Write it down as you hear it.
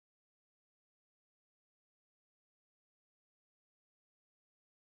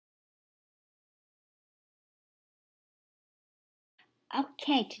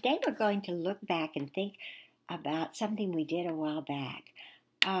Okay, today we're going to look back and think about something we did a while back.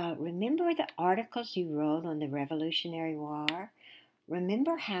 Remember the articles you wrote on the Revolutionary War?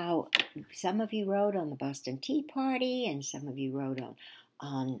 Remember how some of you wrote on the Boston Tea Party and some of you wrote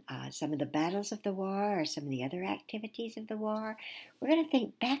on some of the battles of the war or some of the other activities of the war? We're going to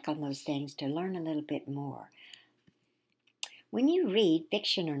think back on those things to learn a little bit more. When you read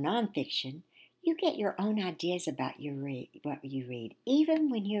fiction or nonfiction, you get your own ideas about what you read,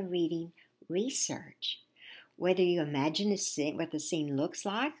 even when you're reading research. Whether you imagine what the scene looks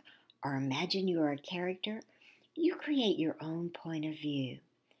like or imagine you are a character, you create your own point of view.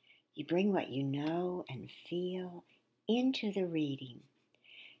 You bring what you know and feel into the reading.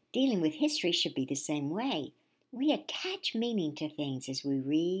 Dealing with history should be the same way. We attach meaning to things as we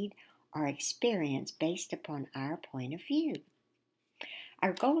read or experience based upon our point of view.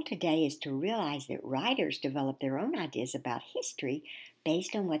 Our goal today is to realize that writers develop their own ideas about history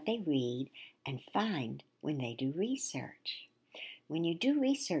based on what they read and find when they do research. When you do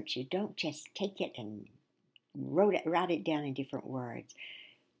research, you don't just take it and write it down in different words.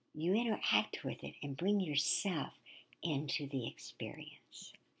 You interact with it and bring yourself into the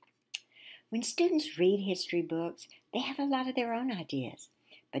experience. When students read history books, they have a lot of their own ideas.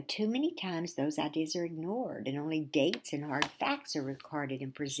 But too many times those ideas are ignored and only dates and hard facts are recorded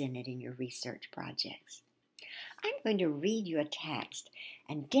and presented in your research projects. I'm going to read you a text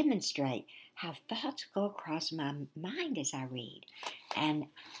and demonstrate how thoughts go across my mind as I read. And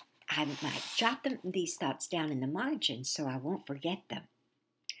I might jot these thoughts down in the margins so I won't forget them.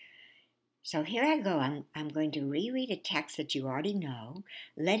 So here I go. I'm going to reread a text that you already know,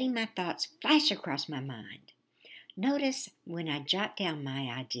 letting my thoughts flash across my mind. Notice when I jot down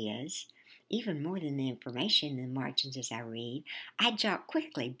my ideas, even more than the information in the margins as I read, I jot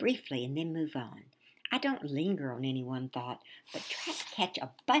quickly, briefly, and then move on. I don't linger on any one thought, but try to catch a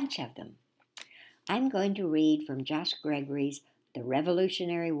bunch of them. I'm going to read from Josh Gregory's The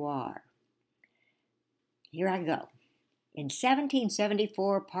Revolutionary War. Here I go. In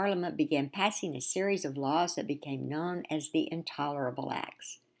 1774, Parliament began passing a series of laws that became known as the Intolerable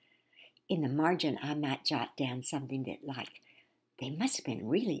Acts. In the margin, I might jot down something they must have been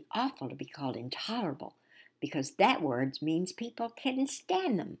really awful to be called intolerable, because that word means people couldn't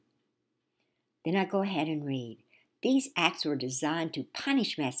stand them. Then I go ahead and read. These acts were designed to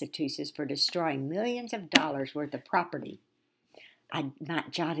punish Massachusetts for destroying millions of dollars worth of property. I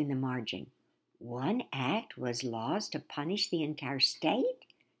might jot in the margin. One act was laws to punish the entire state?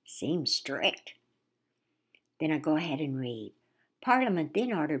 Seems strict. Then I go ahead and read. Parliament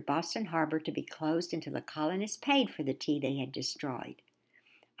then ordered Boston Harbor to be closed until the colonists paid for the tea they had destroyed.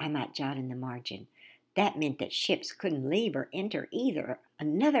 I might jot in the margin. That meant that ships couldn't leave or enter either.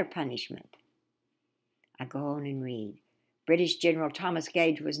 Another punishment. I go on and read. British General Thomas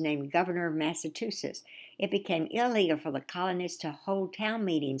Gage was named governor of Massachusetts. It became illegal for the colonists to hold town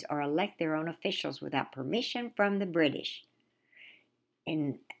meetings or elect their own officials without permission from the British.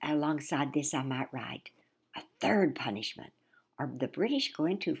 And alongside this, I might write a third punishment. Are the British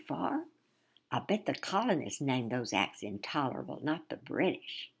going too far? I bet the colonists named those acts intolerable, not the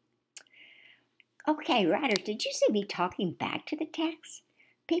British. Okay, writers, did you see me talking back to the text?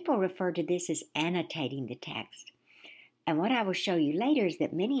 People refer to this as annotating the text. And what I will show you later is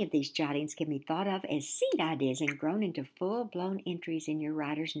that many of these jottings can be thought of as seed ideas and grown into full-blown entries in your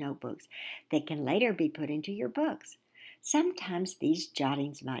writer's notebooks that can later be put into your books. Sometimes these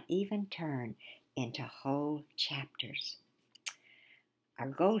jottings might even turn into whole chapters. Our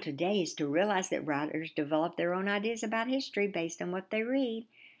goal today is to realize that writers develop their own ideas about history based on what they read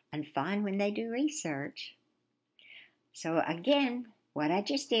and find when they do research. So again, what I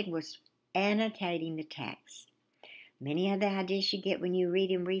just did was annotating the text. Many of the ideas you get when you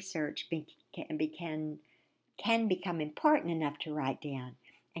read and research can become important enough to write down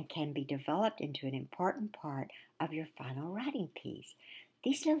and can be developed into an important part of your final writing piece.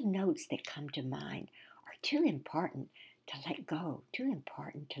 These little notes that come to mind are too important to let go, too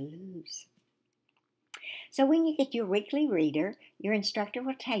important to lose. So when you get your weekly reader, your instructor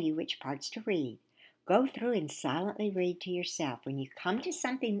will tell you which parts to read. Go through and silently read to yourself. When you come to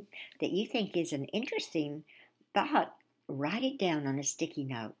something that you think is an interesting thought, write it down on a sticky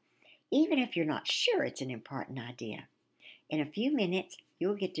note, even if you're not sure it's an important idea. In a few minutes,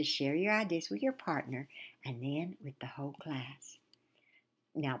 you'll get to share your ideas with your partner and then with the whole class.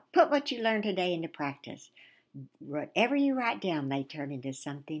 Now, put what you learned today into practice. Whatever you write down may turn into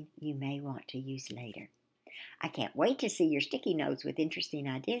something you may want to use later. I can't wait to see your sticky notes with interesting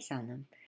ideas on them.